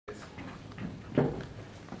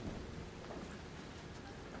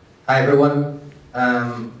Hi everyone.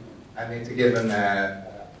 I need to give an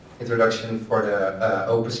introduction for the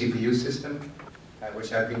OpenCPU system,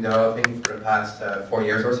 which I've been developing for the past 4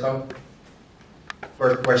 years or so.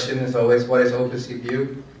 First question is always, what is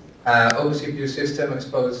OpenCPU? OpenCPU system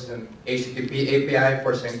exposes an HTTP API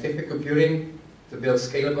for scientific computing to build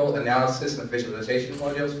scalable analysis and visualization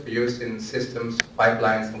modules for use in systems,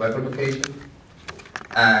 pipelines, and web applications.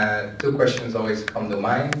 Two questions always come to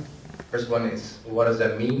mind. First one is, what does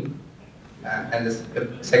that mean? And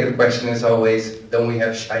the second question is always, don't we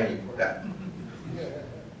have Shiny for that?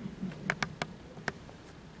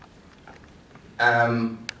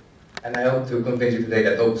 And I hope to convince you today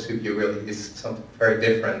that OpenCPU really is something very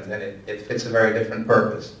different and it fits a very different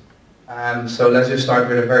purpose. So let's just start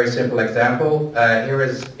with a very simple example. Here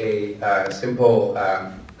is a simple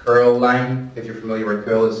curl line. If you're familiar with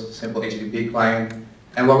curl, it's a simple HTTP client.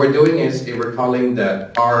 And what we're doing is we're calling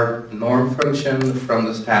the R norm function from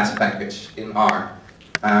the stats package in R,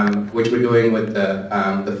 which we're doing with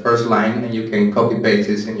the first line, and you can copy paste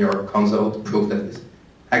this in your console to prove that this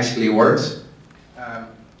actually works.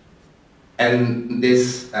 And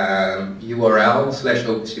this URL /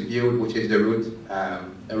 OpenCPU, which is the root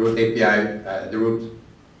API, the root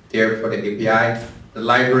tier for the API. The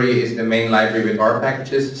library is the main library with R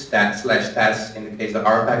packages, stats in the case of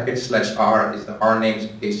R package, /R is the R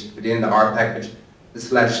namespace within the R package. The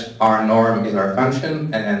 /R norm is our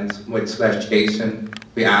function, and then with /JSON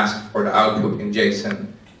we ask for the output in JSON.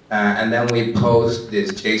 And then we post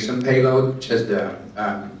this JSON payload, which is the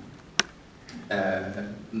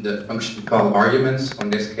function called arguments, in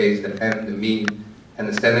this case the n, the mean, and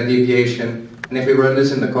the standard deviation. And if we run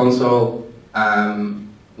this in the console,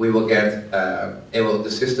 we will get, the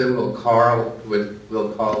system will call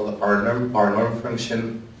our norm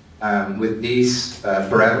function with these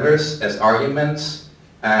parameters as arguments,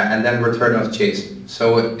 and then return us JSON.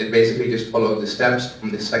 So it basically just follows the steps from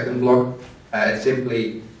the second block. It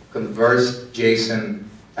simply converts JSON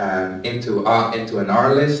into an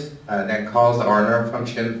R list, then calls the R norm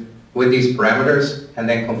function with these parameters, and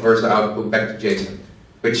then converts the output back to JSON,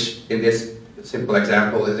 which in this simple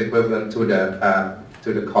example is equivalent to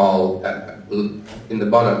the call in the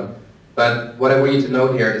bottom. But what I want you to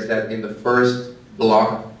note here is that in the first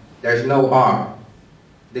block, there's no R.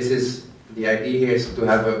 The idea here is to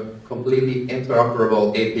have a completely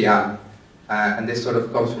interoperable API. And this sort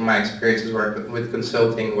of comes from my experiences working with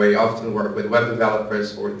consulting, where you often work with web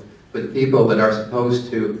developers or with people that are supposed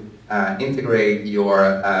to integrate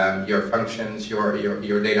your functions,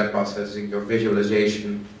 your data processing, your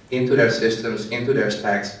visualization into their systems, into their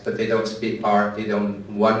stacks, but they don't speak R. They don't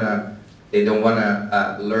wanna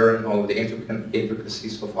learn all the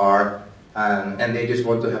intricacies of R, and they just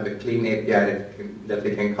want to have a clean API that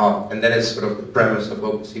they can call. And that is sort of the premise of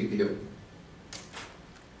OpenCPU.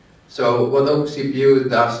 So what OpenCPU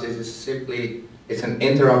does is simply it's an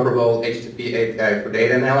interoperable HTTP API for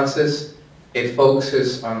data analysis. It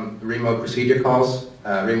focuses on remote procedure calls,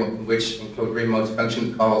 which include remote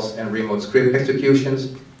function calls and remote script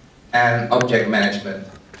executions, and object management.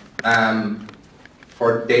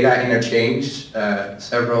 For data interchange,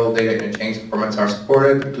 several data interchange formats are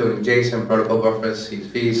supported, including JSON, protocol buffers,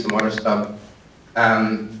 CSV, some other stuff.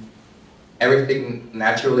 Everything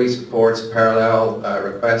naturally supports parallel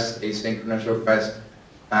requests, asynchronous requests.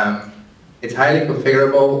 It's highly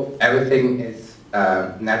configurable. Everything is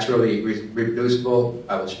naturally reproducible.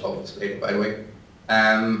 I will show this later, by the way.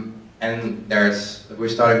 And we're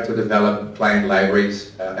starting to develop client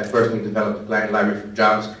libraries. I personally developed a client library for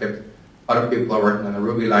JavaScript. Other people are working on a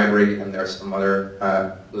Ruby library, and there are some other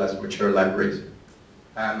less mature libraries.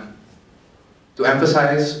 To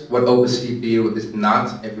emphasize what OpenCPU is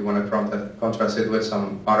not, if we want to contrast it with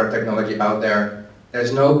some other technology out there,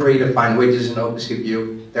 there's no predefined widgets in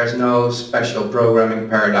OpenCPU. There's no special programming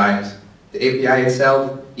paradigms. The API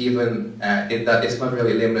itself, even it's not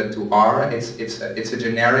really limited to R. It's a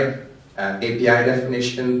generic API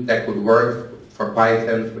definition that could work for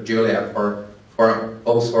Python, for Julia, for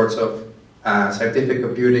all sorts of scientific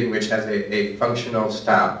computing, which has a functional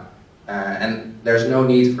style. And there's no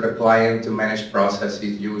need for the client to manage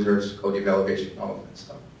processes, users, code evaluation, all of that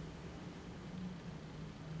stuff.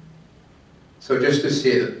 So just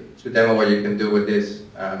to demo what you can do with this.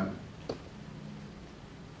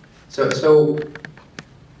 So the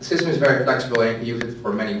system is very flexible and you can use it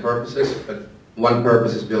for many purposes, but one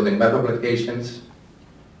purpose is building web applications.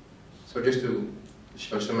 So just to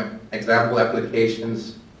show some example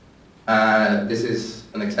applications, this is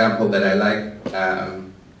an example that I like.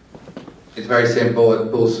 It's very simple. It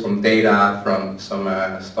pulls from data, from some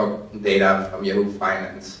stock data from Yahoo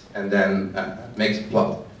Finance, and then makes a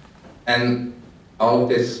plot. And all of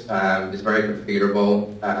this is very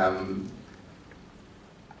configurable.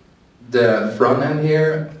 The front end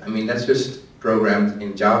here, I mean, that's just programmed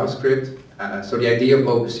in JavaScript. So the idea of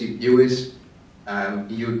OpenCPU is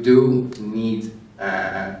you do need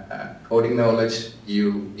coding knowledge.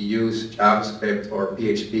 You use JavaScript or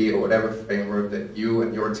PHP or whatever framework that you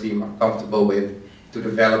and your team are comfortable with to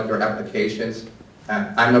develop your applications.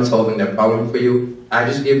 I'm not solving that problem for you. I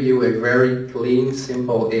just give you a very clean,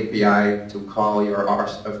 simple API to call your R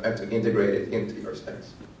stuff and to integrate it into your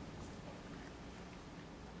stacks.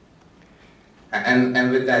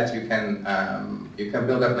 And with that, you can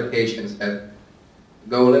build applications that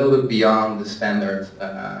go a little bit beyond the standard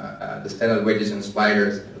widgets and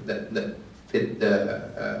sliders that fit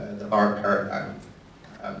the R paradigm.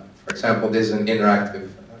 For example, this is an interactive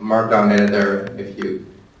Markdown editor. If you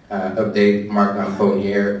update Markdown code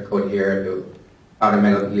here, it will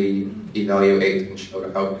automatically evaluate and show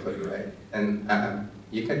the output, right? And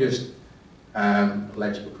you can just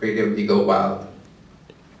let your creativity go wild.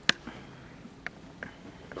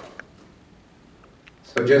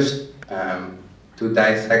 So just to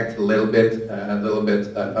dissect a little bit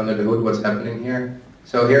under the hood, what's happening here.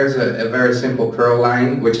 So here's a very simple curl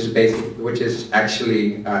line, which is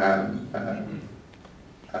actually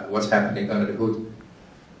what's happening under the hood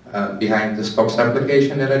behind the stocks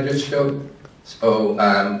application that I just showed. So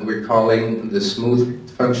we're calling the smooth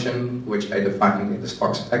function, which I defined in the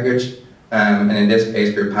stocks package. And in this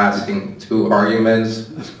case, we're passing two arguments.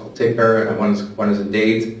 It's called ticker, and one is a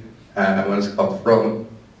date. One is called from.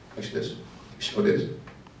 Actually, let's show this.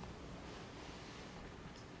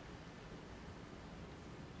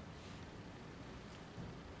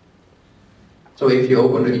 So if you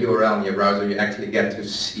open the URL in your browser, you actually get to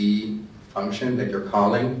see the function that you're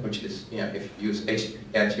calling, which is, if you use HTTP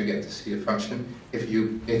GET, you get to see the function. If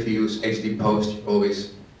you use HTTP POST, you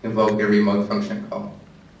always invoke a remote function call.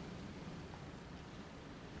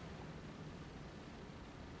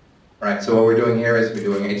 Right, so what we're doing here is we're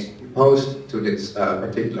doing HTTP POST to this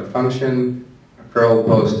particular function, curl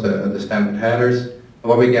post the standard headers. And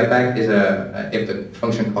what we get back is if the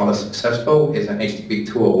function call is successful, is an HTTP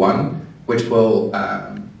 201, which will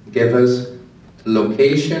give us the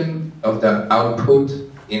location of the output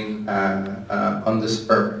in on the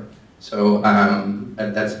server. So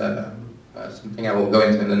that's something I will go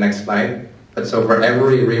into in the next slide. But so for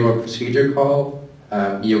every remote procedure call,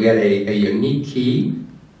 you get a unique key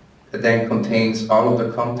that then contains all of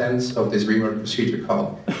the contents of this remote procedure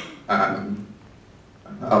call.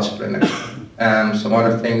 I'll show you next. Some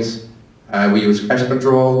other things, we use cache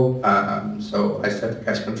control. So I set the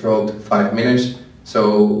cache control to 5 minutes.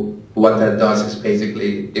 So what that does is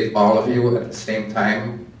basically, if all of you at the same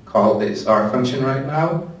time call this R function right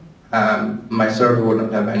now, my server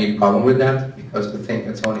wouldn't have any problem with that because the thing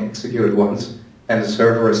gets only executed once, and the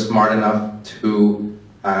server is smart enough to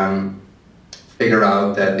figure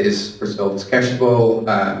out that this result is cacheable.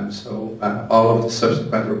 So all of the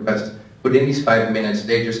subsequent requests within these 5 minutes,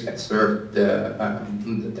 they just get served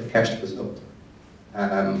the cached result.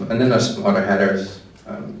 And then there's some other headers,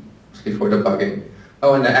 mostly for debugging.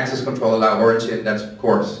 Oh, and the access control allow origin, that's of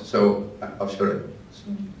course. So I'll show it.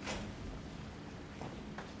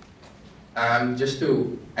 Just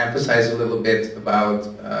to emphasize a little bit about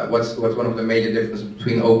what's one of the major differences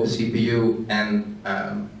between OpenCPU and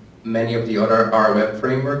many of the other R web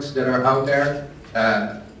frameworks that are out there.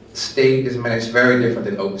 State is managed very different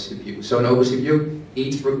in OpenCPU. So in OpenCPU,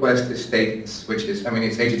 each request is stateless, which is,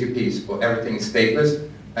 it's HTTP, so everything is stateless,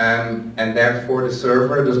 and therefore the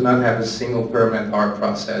server does not have a single permanent R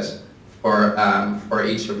process for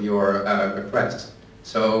each of your requests.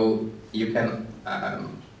 So you can,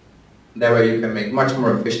 that way you can make much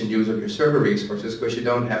more efficient use of your server resources because you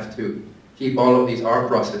don't have to keep all of these R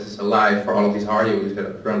processes alive for all of these R users that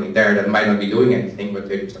are currently there that might not be doing anything, but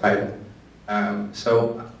they're just idle.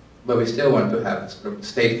 But we still want to have sort of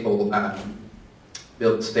stateful,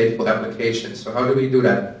 build stateful applications. So how do we do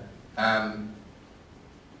that? And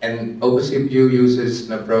OpenCPU uses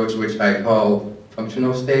an approach which I call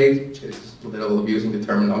functional state, which is a little abusing the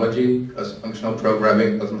terminology because functional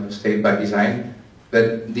programming doesn't have state by design.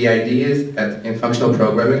 But the idea is that in functional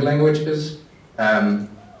programming languages, every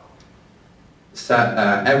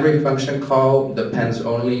function call depends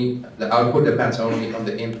only, the output depends only on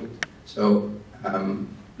the input. So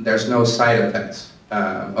there's no side effects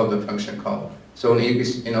of the function call. So in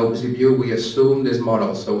OpenCPU, we assume this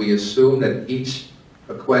model. So we assume that each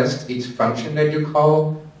request, each function that you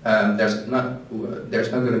call, there's not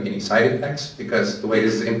going to be any side effects because the way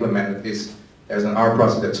this is implemented is there's an R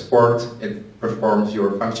process that's forked, it performs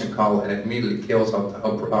your function call and it immediately kills off the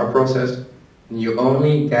R process. and you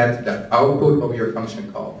only get the output of your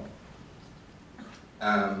function call.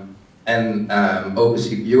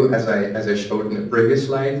 OpenCPU, as I showed in the previous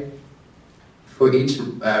slide, for each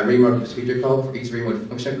remote procedure call, for each remote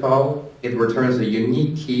function call, it returns a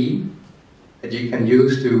unique key that you can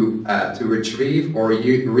use to retrieve or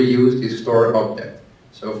reuse the stored object.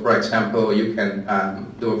 So for example, you can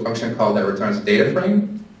do a function call that returns a data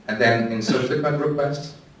frame, and then in subsequent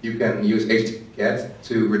requests, you can use HTTP-GET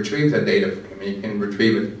to retrieve that data frame. And you can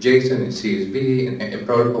retrieve it in JSON, in CSV, in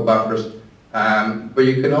protocol buffers. But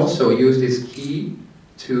you can also use this key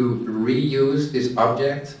to reuse this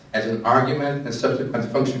object as an argument in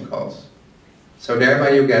subsequent function calls. So thereby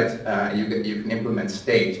you can implement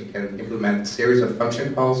state. You can implement a series of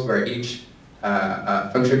function calls where each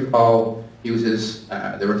function call uses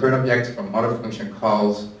the return object from other function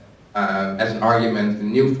calls as an argument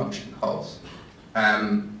in new function calls.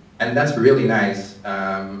 And that's really nice.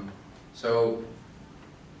 So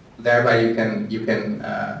thereby you can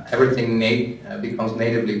everything becomes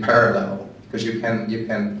natively parallel, because you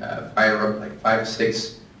can fire up like 5,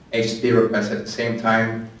 6 HTTP requests at the same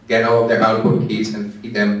time, get all of their output keys and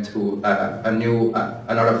feed them to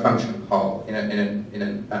another function call in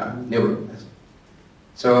a new request.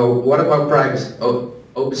 So what about privacy?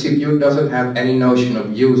 OpenCPU doesn't have any notion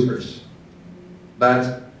of users,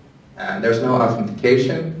 but there's no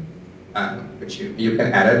authentication, which you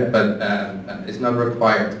can add it, but it's not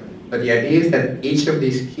required. But the idea is that each of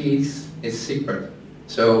these keys is secret.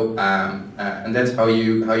 So and that's how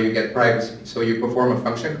you get privacy. So you perform a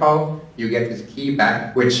function call, you get this key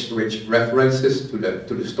back, which references to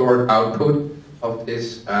the stored output of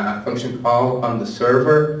this function call on the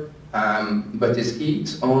server. But this key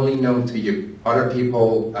is only known to you. Other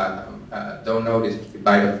people don't know this key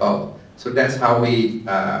by default. So that's how we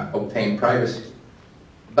obtain privacy.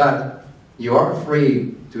 But you are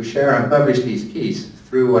free to share and publish these keys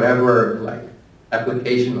through whatever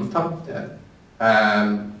application on top of that.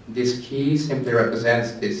 This key simply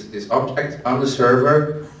represents this object on the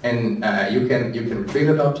server, and you can retrieve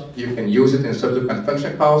that object, you can use it in subsequent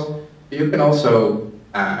function calls. You can also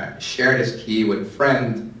share this key with a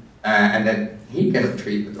friend, and then he can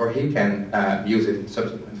retrieve it, or he can use it in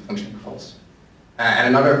subsequent function calls. And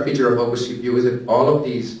another feature of OpenCPU is that all of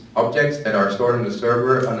these objects that are stored on the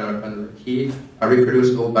server under a key are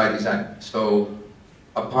reproducible by design. So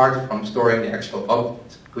apart from storing the actual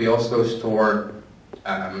object, we also store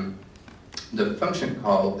the function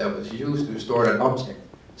call that was used to store that object.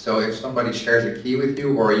 So if somebody shares a key with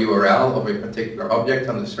you or a URL of a particular object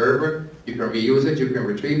on the server, you can reuse it, you can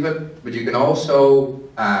retrieve it, but you can also,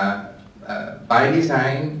 by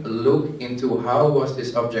design, look into how was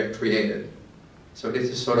this object created. So this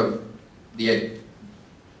is sort of the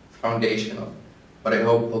foundation of what I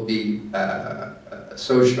hope will be a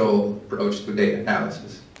social approach to data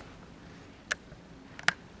analysis.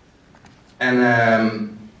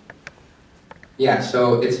 And yeah,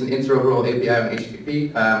 so it's an interoperable API on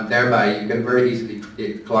HTTP. Thereby, you can very easily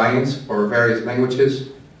create clients for various languages.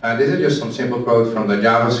 This is just some simple code from the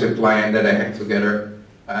JavaScript client that I hacked together.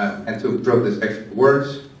 And to prove this actually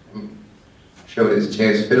works, show this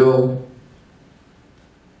JS Fiddle.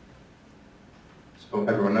 So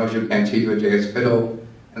everyone knows you can cheat with JS Fiddle.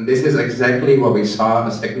 And this is exactly what we saw a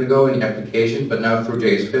second ago in the application, but now through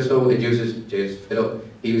JS Fiddle, it uses JS Fiddle.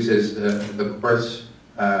 It uses the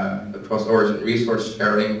cross-origin resource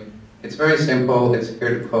sharing. It's very simple. It's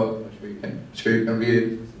here to quote, which I'm sure you can read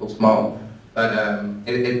it. It's a little small, but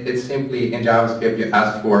it's simply in JavaScript. You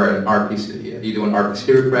ask for an RPC. You do an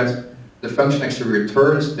RPC request. The function actually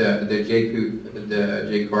returns the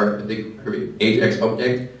jQuery AJAX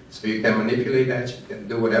object. So you can manipulate that, you can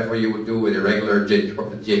do whatever you would do with a regular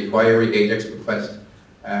jQuery AJAX request,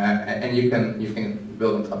 and you can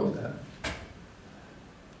build on top of that.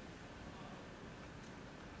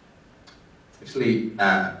 Actually,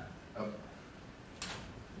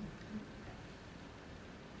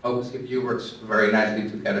 OpenCPU works very nicely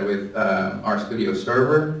together with RStudio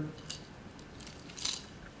server.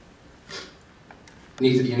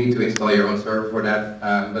 You need to install your own server for that,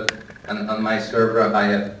 but on my server I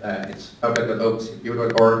have it's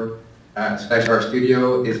public.opencpu.org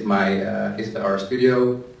 /RStudio is the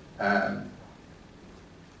RStudio,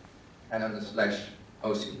 and on the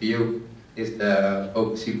 /OCPU is the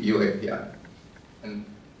OpenCPU API. And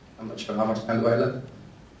I'm not sure how much time do I have left.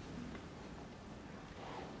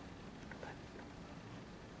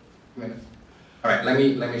 All right, let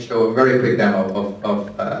me show a very quick demo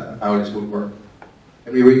of how this would work.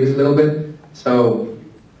 Let me read this a little bit. So,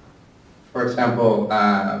 for example,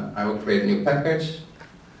 I will create a new package,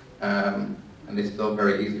 and it's still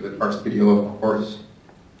very easy with RStudio, of course,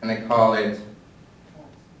 and I call it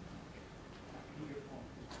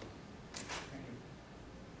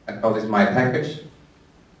I call this my package.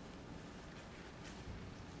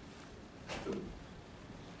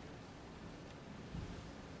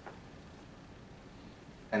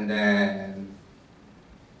 And then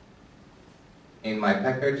in my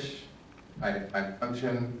package, I define a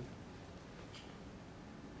function.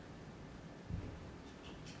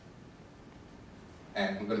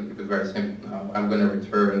 And I'm going to keep it very simple now. I'm going to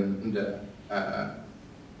return the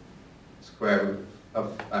square root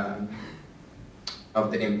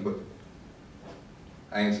of the input.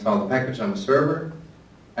 I install the package on the server,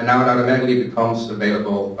 and now it automatically becomes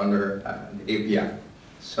available under the API.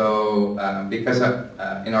 So because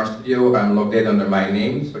in RStudio I'm logged in under my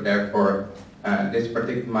name, so therefore this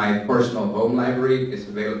particular my personal home library is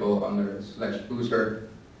available under /user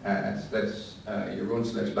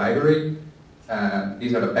 /library.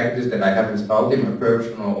 These are the packages that I have installed in my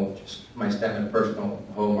personal, just my standard personal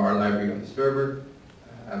home R library on the server.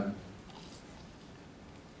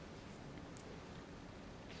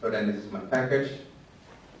 So then this is my package.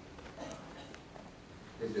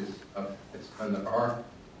 This is it's under R.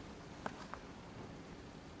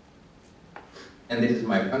 And this is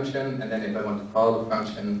my function, and then if I want to call the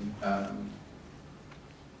function,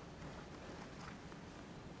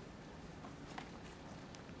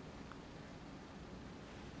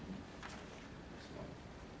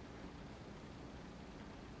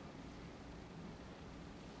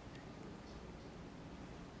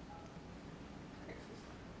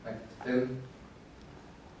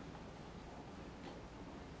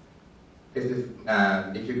 this is,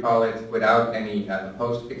 if you call it without any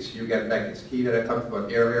postfix, you get back this key that I talked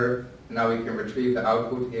about earlier. Now we can retrieve the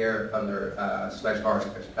output here under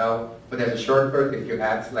 /r/l. But there's a shortcut. If you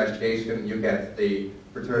add /json, you get the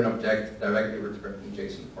return object directly returned in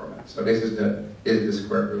JSON format. So this is the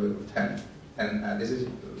square root of 10. And this is a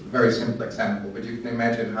very simple example, but you can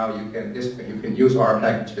imagine how you can use R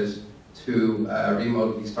packages to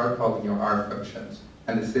remotely start calling your R functions.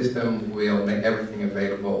 And the system will make everything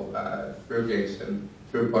available through JSON,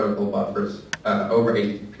 through protocol buffers, over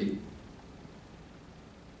HTTP.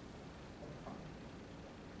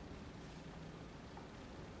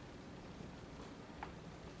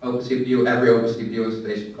 OpenCPU, every OpenCPU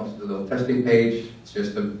installation comes with a little testing page. It's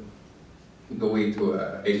just a GUI to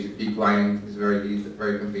a HTTP client. It's very easy,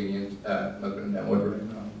 very convenient. I'm not going to demo it right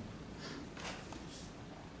now.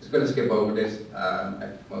 I'm going to skip over this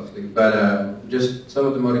mostly, but just some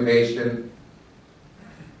of the motivation.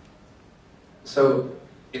 So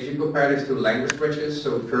if you compare this to language bridges,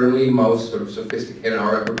 so currently most sort of sophisticated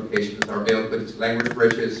R applications are built with language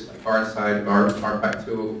bridges like RSide,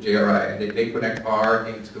 RPack2, JRI, and they connect R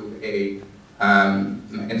into a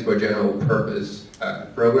general purpose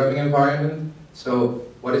programming environment. So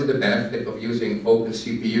what is the benefit of using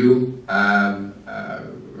OpenCPU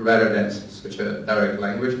rather than such a direct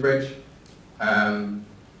language bridge? And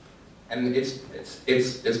it's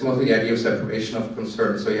mostly the idea of separation of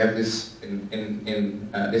concern. So you have this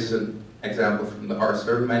this is an example from the R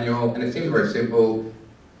serve manual, and it seems very simple.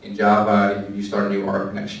 In Java, you start a new R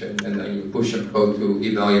connection, and then you push your code to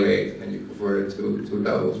evaluate, and then you convert it to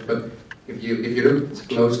doubles. But if you look at this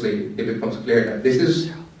closely, it becomes clear that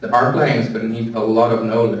the R client is going to need a lot of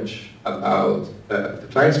knowledge about the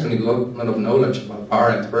client's going to need a lot of knowledge about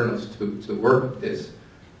R internals to work with this.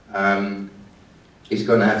 He's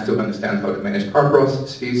going to have to understand how to manage R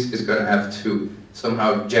processes. He's going to have to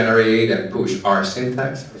somehow generate and push R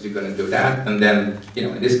syntax. How's he going to do that? And then,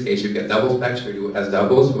 in this case, you get doubles back, so you do it as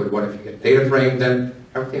doubles. But what if you get data frame? Then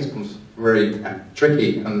everything becomes very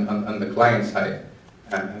tricky on the client side.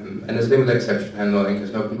 And there's limited exception handling.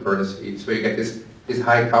 There's no concurrency, so you get this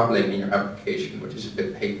high coupling in your application, which is a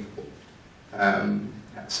bit painful.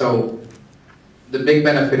 So the big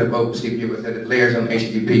benefit of OpenCPU is that it layers on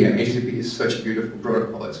HTTP, and HTTP is such a beautiful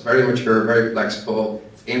protocol. It's very mature, very flexible,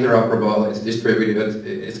 it's interoperable, it's distributed,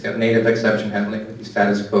 it's got native exception handling with these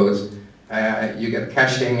status codes. You get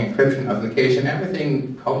caching, encryption, authentication,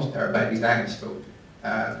 everything comes there by design. So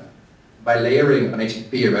by layering on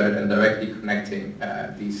HTTP rather than directly connecting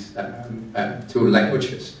these two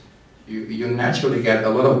languages, you naturally get a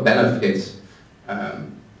lot of benefits,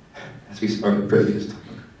 as we saw in the previous talk.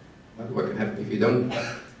 What can happen if you don't?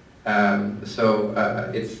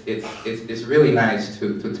 It's really nice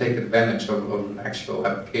to take advantage of an actual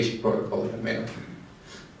application protocol in the middle.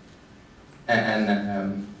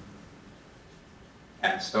 And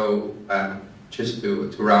so just to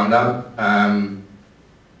round up,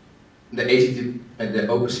 the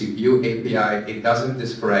OpenCPU API, it doesn't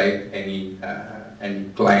describe any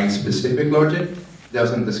client-specific logic.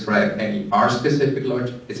 doesn't describe any R-specific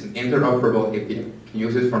logic. It's an interoperable API. You can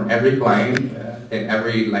use it from every client in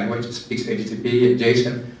every language. It speaks HTTP,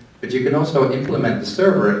 JSON, but you can also implement the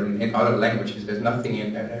server in other languages. There's nothing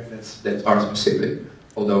in there that's R-specific,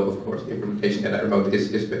 although of course the implementation that I wrote is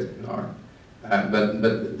written in R. But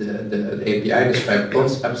the API describes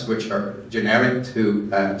concepts which are generic to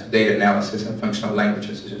data analysis and functional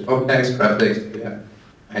languages such as objects, graphics, data,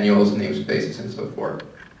 manuals, namespaces, and so forth.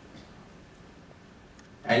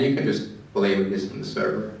 And you can just play with this on the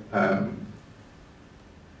server.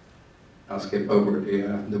 I'll skip over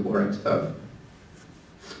the boring stuff.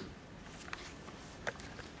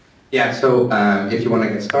 Yeah, so if you want to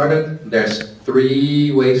get started, there's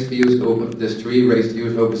three ways to use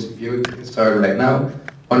OpenCPU to get started right now.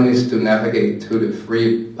 One is to navigate to the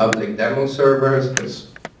free public demo servers. It's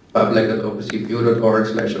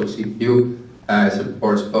public.opencpu.org/ocpu. It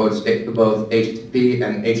supports both HTTP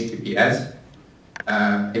and HTTPS.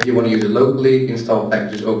 If you want to use it locally, install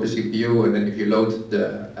packages OpenCPU, and then if you load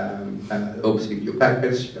the OpenCPU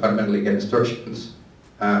package, you automatically get instructions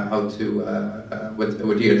how to with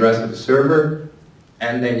the address of the server,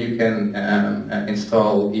 and then you can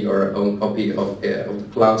install your own copy of the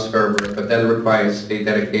cloud server, but that requires a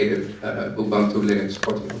dedicated Ubuntu Linux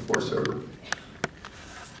 14.04 server.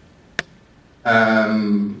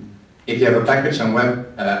 If you have a package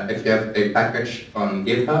on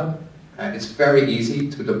GitHub, it's very easy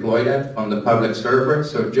to deploy that on the public server.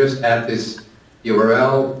 So just add this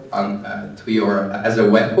URL on as a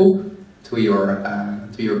webhook to your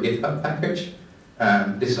GitHub package.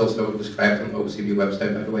 This is also described on the OpenCPU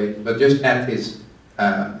website, by the way. But just add this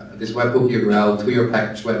webhook URL to your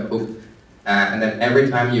package webhook, and then every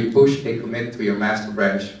time you push a commit to your master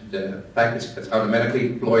branch, the package gets automatically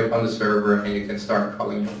deployed on the server, and you can start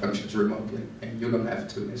calling your functions remotely, and you don't have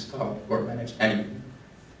to install or manage anything.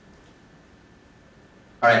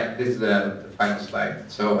 All right, this is the final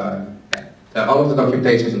slide. So all of the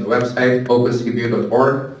documentation is on the website,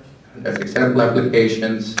 opencpu.org. There's example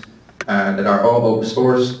applications that are all open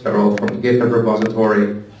source. They're all from the GitHub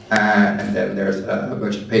repository. And then there's a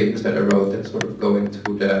bunch of papers that I wrote that sort of go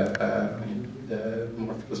into the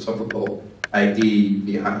more philosophical idea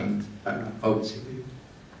behind OpenCPU.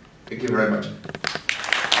 Thank you very much.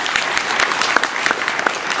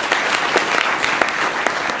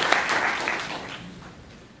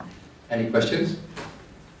 Any questions?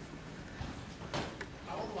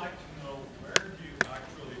 I would like to know, where do you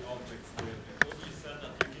actually objects live? Because you said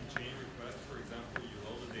that you can chain requests. For example, you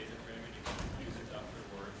load a data frame and you can use it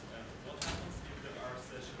afterwards. And what happens if the R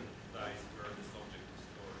session dies where this object is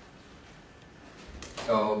stored?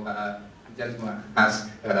 So, gentleman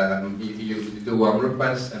ask, you do one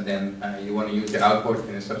request, and then you want to use the output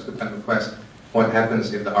in a subsequent request. What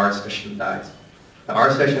happens if the R session dies? The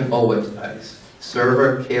R session always dies.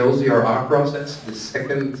 Server kills your R process the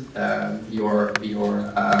second your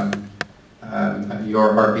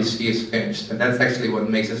RPC is finished, and that's actually what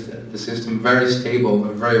makes the system very stable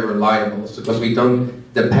and very reliable. So because we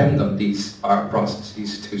don't depend on these R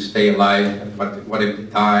processes to stay alive. And what if they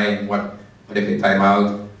die? And what if they time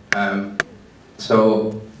out?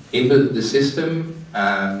 So the system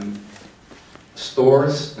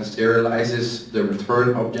stores and serializes the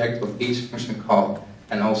return object of each function call,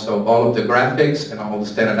 and also all of the graphics and all the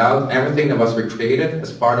standard out, everything that was recreated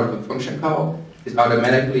as part of the function call is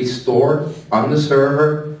automatically stored on the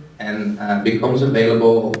server and becomes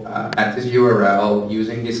available at this URL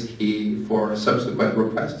using this key for subsequent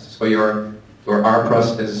requests. So your R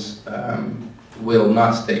process will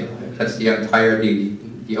not stay alive. That's the entirety.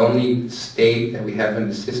 The only state that we have in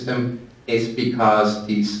the system is because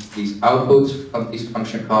these outputs from these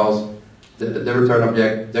function calls, the return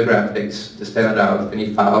object, the graphics, the standard out,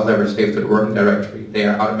 any files that were saved to the working directory, they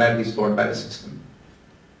are automatically stored by the system.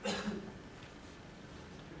 If you're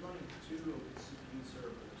running two CPU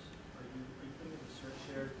servers, are you putting the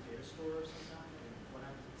shared data store or something? And what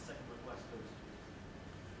happens if the second request goes to?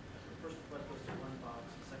 The first request goes to one box,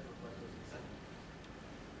 the second request goes to the second.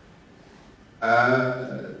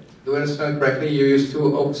 Do I understand correctly? You use two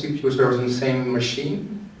OpenCPU servers on the same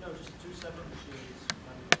machine? No, just two separate machines.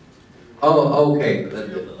 Oh, okay.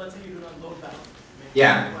 Let's say you do an unload balance.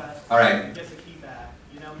 Yeah. Request, all right. You get the key back.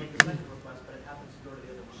 You now make the second request, but it happens to go to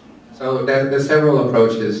the other machine. So there's several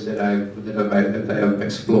approaches that I have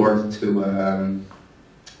explored to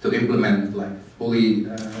implement like fully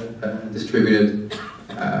distributed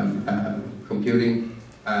computing.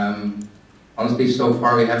 Honestly, so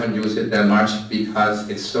far we haven't used it that much because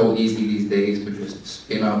it's so easy these days to just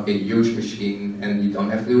spin up a huge machine and you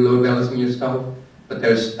don't have to do load balancing yourself. But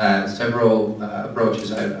there's several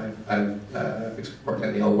approaches I've explored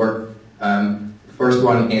and they all work. The First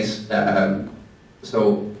one is,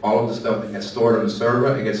 so all of the stuff that gets stored on the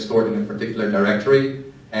server, it gets stored in a particular directory,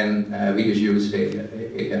 and we just use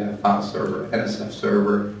a file server, NSF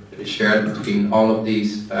server, that is shared between all of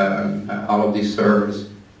these servers,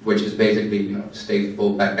 which is basically the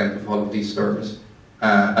stateful backend of all of these servers.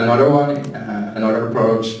 Another one, another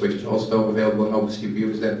approach, which is also available in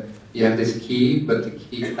OpenCPU, is that you have this key, but the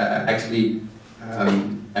key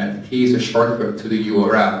the key is a shortcut to the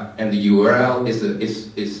URL, and the URL is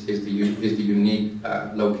the unique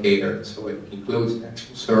locator, so it includes the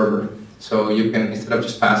actual server. So you can, instead of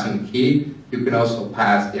just passing the key, you can also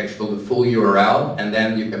pass the full URL, and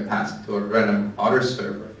then you can pass it to a random other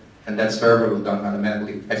server, and that server will then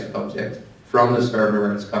automatically fetch the object from the server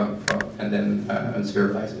where it's coming from, and then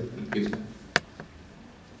unserialize it and use it.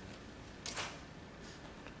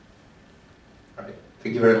 All right,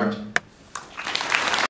 thank you very much.